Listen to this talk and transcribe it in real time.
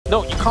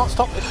No, you can't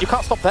stop. You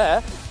can't stop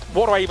there.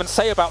 What do I even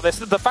say about this?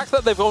 The fact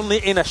that they've only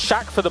in a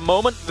shack for the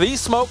moment,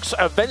 these smokes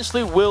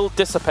eventually will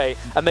dissipate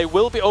and they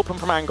will be open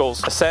from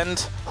angles.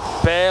 Ascend,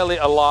 barely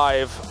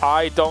alive.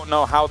 I don't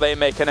know how they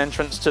make an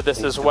entrance to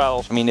this as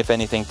well. I mean, if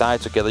anything, die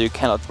together. You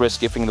cannot risk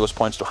giving those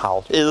points to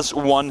HOWL. Is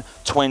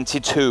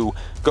 122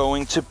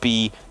 going to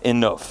be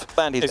enough?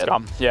 And he's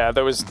gone. Yeah,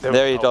 there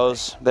he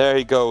goes. There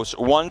he goes.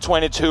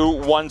 122,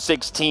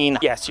 116.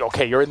 Yes,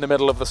 okay, you're in the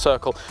middle of the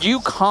circle. You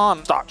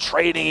can't start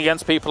trading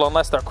against people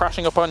unless they're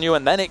crashing up on you,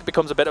 and then it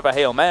becomes a bit of a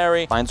Hail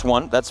Mary. Finds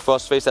one. That's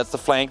Frostface. That's the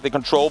flank. The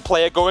control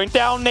player going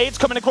down. Nade's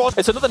coming across.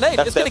 It's another nade.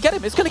 It's going to get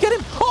him. It's going to get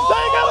him.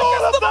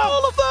 Oh,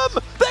 all of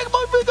them. They're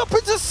moving up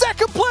into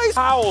second place.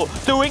 HOWL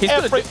doing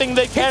everything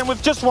they can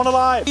with just one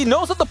alive. He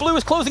knows that the blue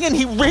is closing in.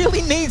 He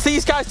really needs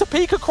these guys to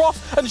peek across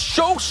and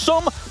show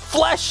some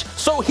flesh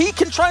so he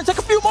can try and take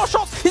a few more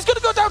shots. He's going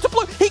to go down to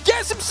blue. He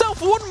gets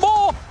himself one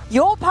more.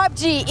 Your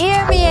PUBG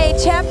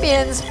EMEA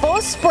champions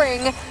for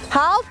spring.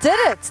 HOWL did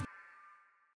it.